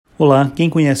Olá, quem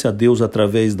conhece a Deus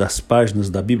através das páginas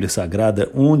da Bíblia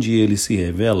Sagrada, onde Ele se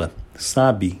revela,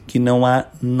 sabe que não há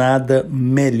nada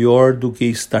melhor do que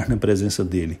estar na presença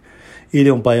dEle. Ele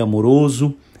é um Pai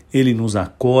amoroso, Ele nos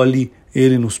acolhe,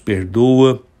 Ele nos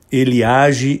perdoa, Ele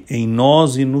age em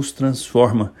nós e nos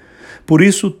transforma. Por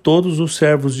isso, todos os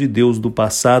servos de Deus do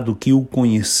passado que o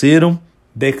conheceram,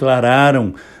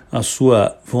 declararam a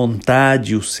sua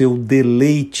vontade, o seu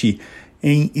deleite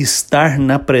em estar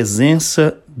na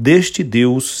presença deste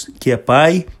Deus que é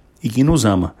Pai e que nos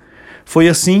ama. Foi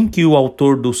assim que o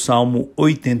autor do Salmo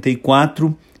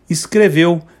 84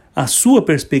 escreveu a sua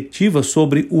perspectiva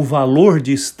sobre o valor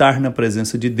de estar na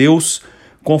presença de Deus,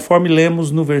 conforme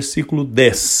lemos no versículo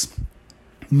 10.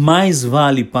 Mais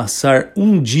vale passar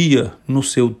um dia no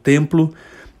seu templo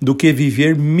do que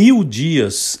viver 1000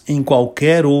 dias em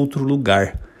qualquer outro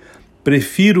lugar.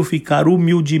 Prefiro ficar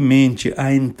humildemente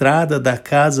à entrada da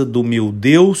casa do meu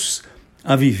Deus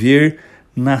a viver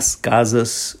nas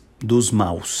casas dos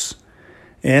maus.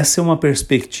 Essa é uma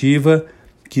perspectiva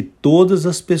que todas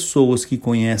as pessoas que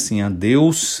conhecem a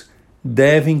Deus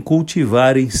devem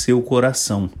cultivar em seu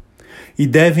coração e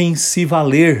devem se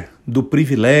valer do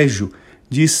privilégio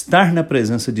de estar na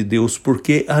presença de Deus,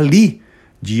 porque ali,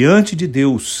 diante de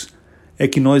Deus, é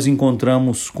que nós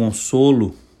encontramos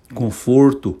consolo,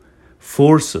 conforto,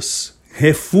 forças,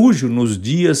 refúgio nos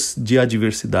dias de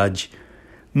adversidade.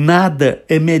 Nada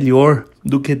é melhor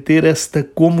do que ter esta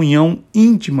comunhão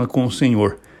íntima com o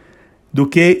Senhor, do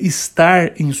que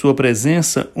estar em sua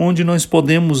presença, onde nós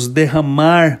podemos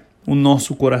derramar o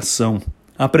nosso coração,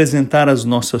 apresentar as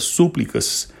nossas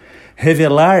súplicas,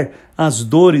 revelar as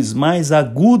dores mais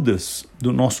agudas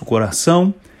do nosso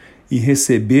coração e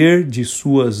receber de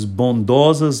suas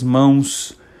bondosas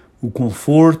mãos o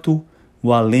conforto,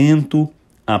 o alento,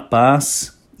 a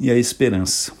paz e a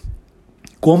esperança.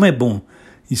 Como é bom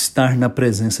estar na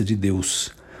presença de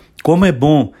Deus. Como é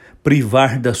bom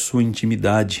privar da sua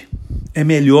intimidade. É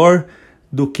melhor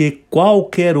do que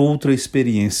qualquer outra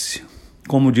experiência.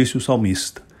 Como disse o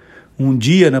salmista, um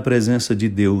dia na presença de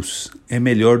Deus é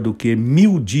melhor do que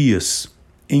 1000 dias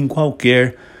em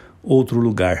qualquer outro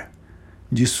lugar.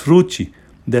 Desfrute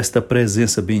desta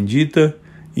presença bendita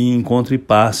e encontre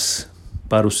paz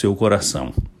para o seu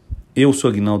coração. Eu sou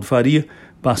Aguinaldo Faria,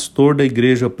 pastor da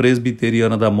Igreja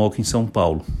Presbiteriana da Moca em São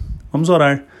Paulo. Vamos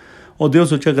orar. Ó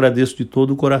Deus, eu te agradeço de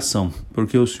todo o coração,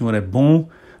 porque o Senhor é bom,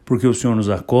 porque o Senhor nos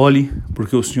acolhe,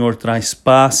 porque o Senhor traz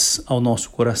paz ao nosso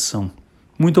coração.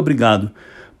 Muito obrigado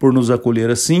por nos acolher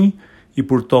assim e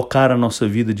por tocar a nossa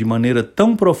vida de maneira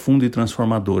tão profunda e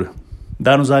transformadora.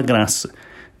 Dá-nos a graça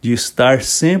de estar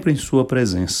sempre em sua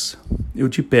presença. Eu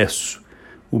te peço,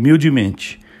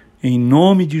 humildemente, em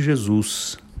nome de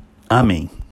Jesus. Amém.